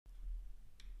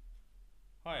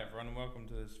Hi everyone and welcome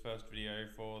to this first video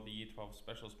for the Year 12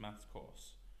 Specialist Maths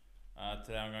course.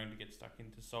 Today I'm going to get stuck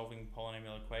into solving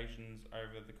polynomial equations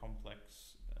over the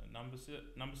complex number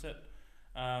set.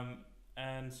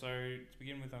 And so to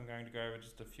begin with, I'm going to go over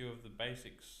just a few of the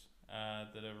basics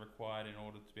that are required in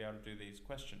order to be able to do these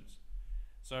questions.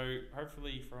 So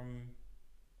hopefully from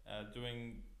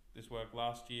doing this work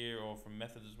last year or from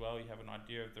methods as well, you have an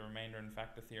idea of the remainder and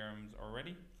factor theorems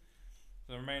already.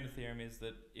 So the remainder theorem is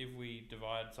that if we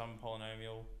divide some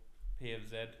polynomial p of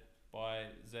z by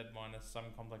z minus some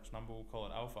complex number, we'll call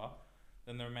it alpha,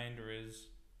 then the remainder is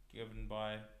given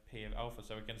by p of alpha.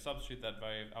 So we can substitute that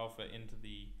value of alpha into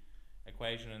the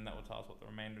equation and that will tell us what the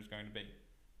remainder is going to be.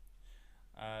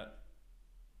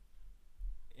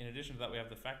 In addition to that, we have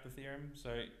the factor theorem.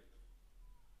 So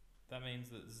that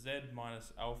means that z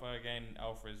minus alpha, again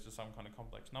alpha is just some kind of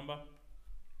complex number,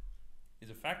 is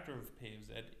a factor of p of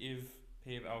z if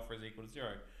p of alpha is equal to 0.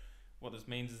 What this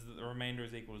means is that the remainder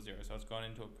is equal to 0, so it's gone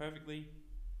into it perfectly,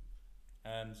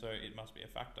 and so it must be a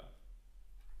factor.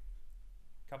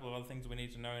 A couple of other things we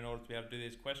need to know in order to be able to do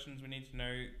these questions. We need to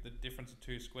know the difference of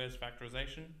two squares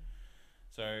factorization.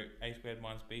 So a squared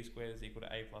minus b squared is equal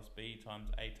to a plus b times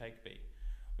a take b.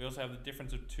 We also have the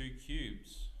difference of two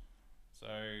cubes. So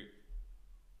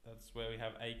that's where we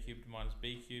have a cubed minus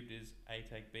b cubed is a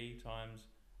take b times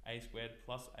a squared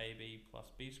plus ab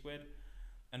plus b squared.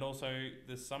 And also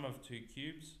the sum of two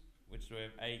cubes, which we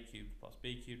have a cubed plus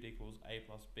b cubed equals a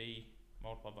plus b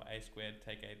multiplied by a squared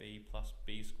take ab plus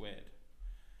b squared.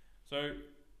 So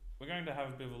we're going to have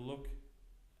a bit of a look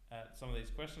at some of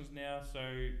these questions now. So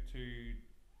to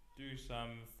do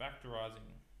some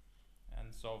factorizing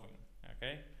and solving,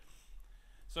 okay?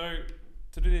 So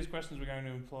to do these questions, we're going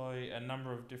to employ a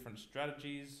number of different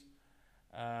strategies,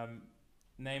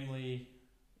 namely,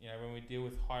 when we deal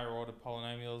with higher order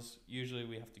polynomials, usually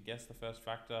we have to guess the first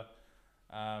factor.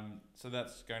 So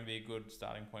that's going to be a good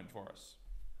starting point for us.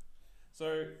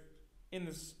 So in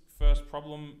this first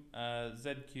problem,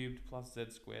 z cubed plus z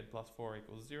squared plus 4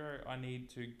 equals 0, I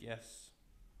need to guess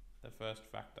the first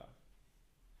factor.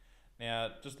 Now,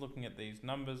 just looking at these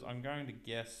numbers, I'm going to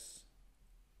guess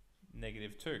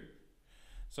 -2.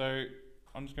 So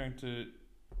I'm just going to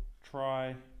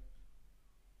try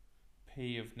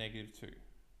p of -2.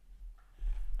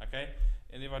 Okay,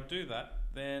 and if I do that,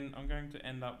 then I'm going to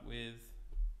end up with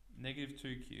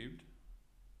 -2 cubed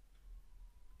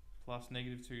plus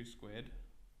 -2 squared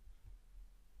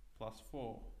plus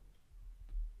 4.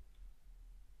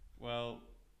 Well,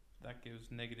 that gives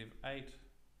 -8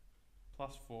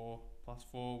 plus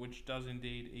 4, which does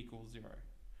indeed equal 0.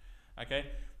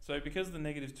 Okay, so because the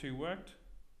 -2 worked,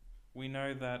 we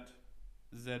know that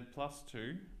z plus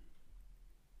 2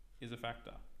 is a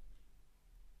factor.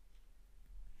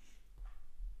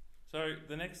 So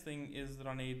the next thing is that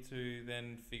I need to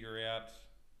then figure out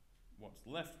what's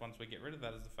left once we get rid of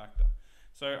that as a factor.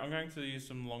 So I'm going to use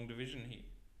some long division here.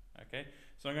 Okay,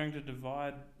 so I'm going to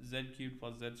divide z cubed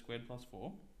plus z squared plus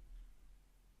 4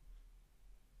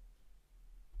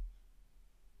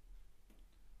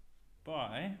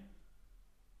 by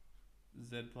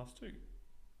z plus 2.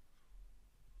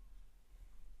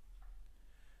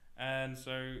 And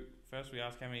so first we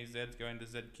ask how many z's go into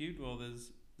z cubed. Well,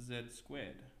 there's z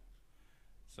squared.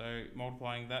 So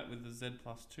multiplying that with the z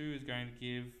plus 2 is going to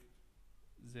give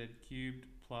z cubed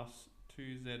plus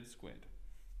 2z squared.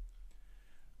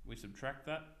 We subtract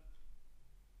that,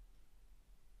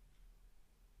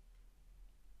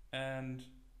 and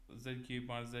z cubed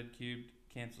minus z cubed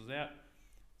cancels out.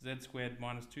 Z squared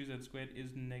minus 2z squared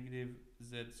is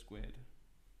 -z squared.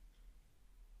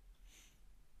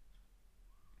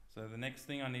 So the next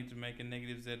thing, I need to make a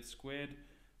 -z squared.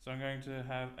 So I'm going to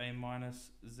have a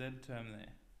minus z term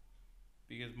there,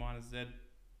 because minus z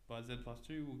by z plus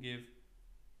 2 will give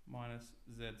minus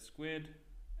z squared,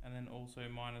 and then also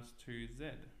minus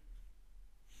 2z.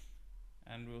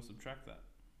 And we'll subtract that.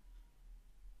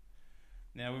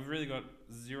 Now we've really got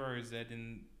 0z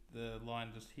in the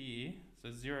line just here, so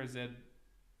 0z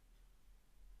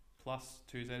plus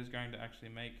 2z is going to actually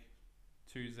make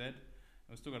 2z, and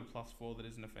we've still got a plus 4 that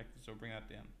isn't affected, so we'll bring that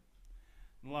down.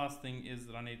 The last thing is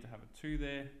that I need to have a 2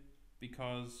 there,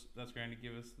 because that's going to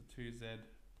give us the 2z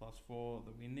plus 4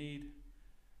 that we need.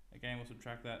 Again, we'll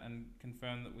subtract that and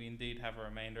confirm that we indeed have a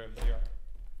remainder of 0.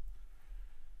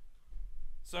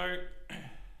 So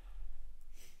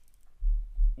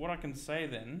what I can say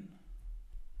then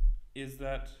is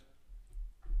that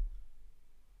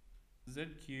z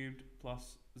cubed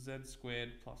plus z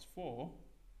squared plus 4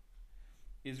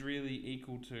 is really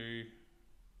equal to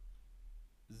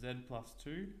z plus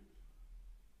 2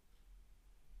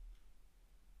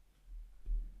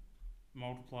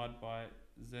 multiplied by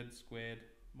z squared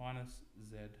minus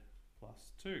z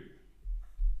plus 2.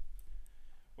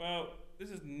 Well,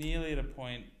 this is nearly at a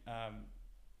point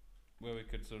where we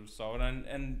could sort of solve it,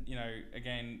 and you know,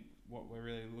 again, what we're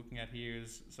really looking at here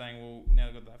is saying, well, now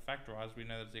we've got that factorized, we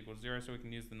know that it's equal to 0, so we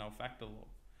can use the null factor law.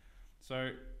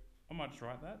 So I might just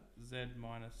write that, z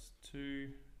minus 2,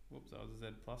 whoops, that was z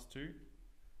plus 2,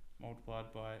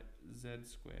 multiplied by z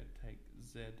squared, take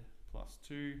z plus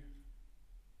 2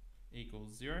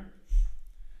 equals 0.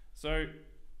 So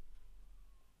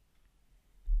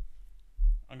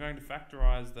I'm going to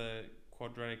factorize the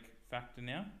quadratic factor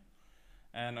now,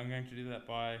 and I'm going to do that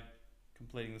by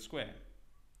completing the square.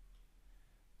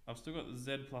 I've still got the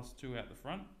z plus 2 out the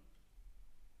front.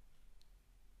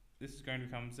 This is going to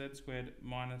become z squared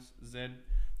minus z.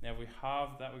 Now if we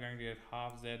halve that, we're going to get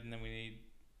half z, and then we need,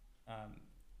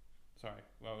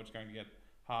 we're just going to get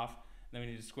half, and then we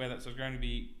need to square that, so it's going to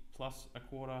be plus a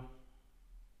quarter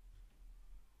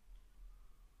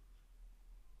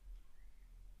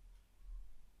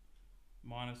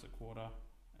minus a quarter,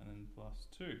 and then plus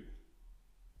 2.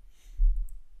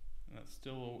 And that's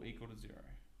still all equal to 0.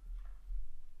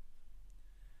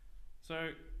 So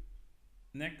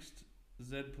next,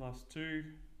 z plus 2,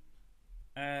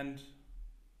 and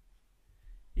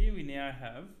here we now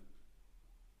have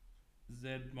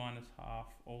z minus half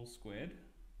all squared,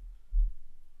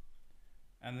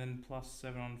 and then plus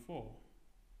 7 on 4.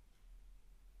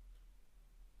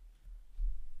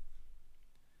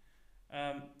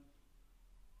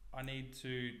 I need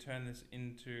to turn this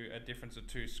into a difference of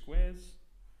 2 squares.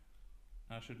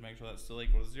 I should make sure that's still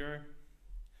equal to 0.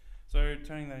 So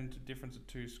turning that into difference of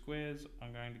 2 squares,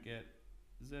 I'm going to get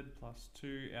z plus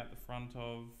 2 out the front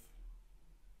of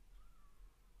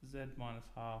z minus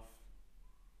half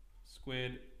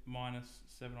squared minus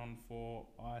 7 on 4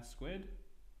 I squared.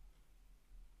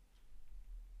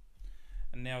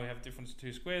 And now we have difference of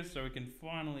 2 squares, so we can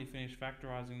finally finish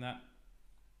factorizing that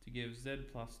to give z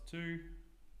plus 2,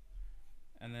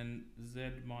 and then z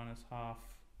minus half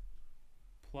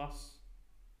plus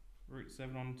root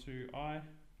 7 on 2i,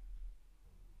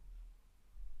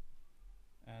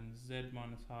 and z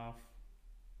minus half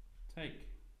take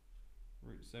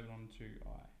root 7 on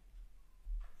 2i.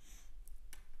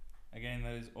 Again,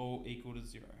 that is all equal to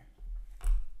 0.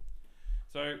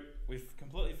 So we've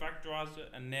completely factorized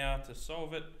it, and now to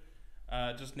solve it,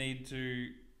 just need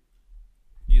to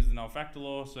use the null factor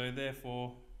law. So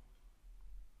therefore,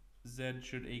 z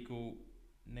should equal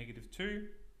 -2,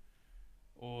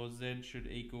 or z should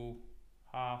equal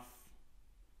half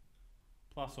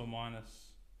plus or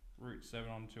minus root 7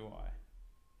 on 2i.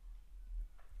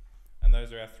 And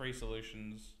those are our 3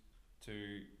 solutions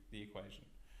to the equation.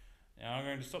 Now I'm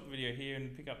going to stop the video here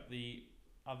and pick up the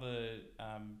other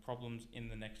problems in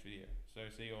the next video. So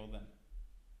see you all then.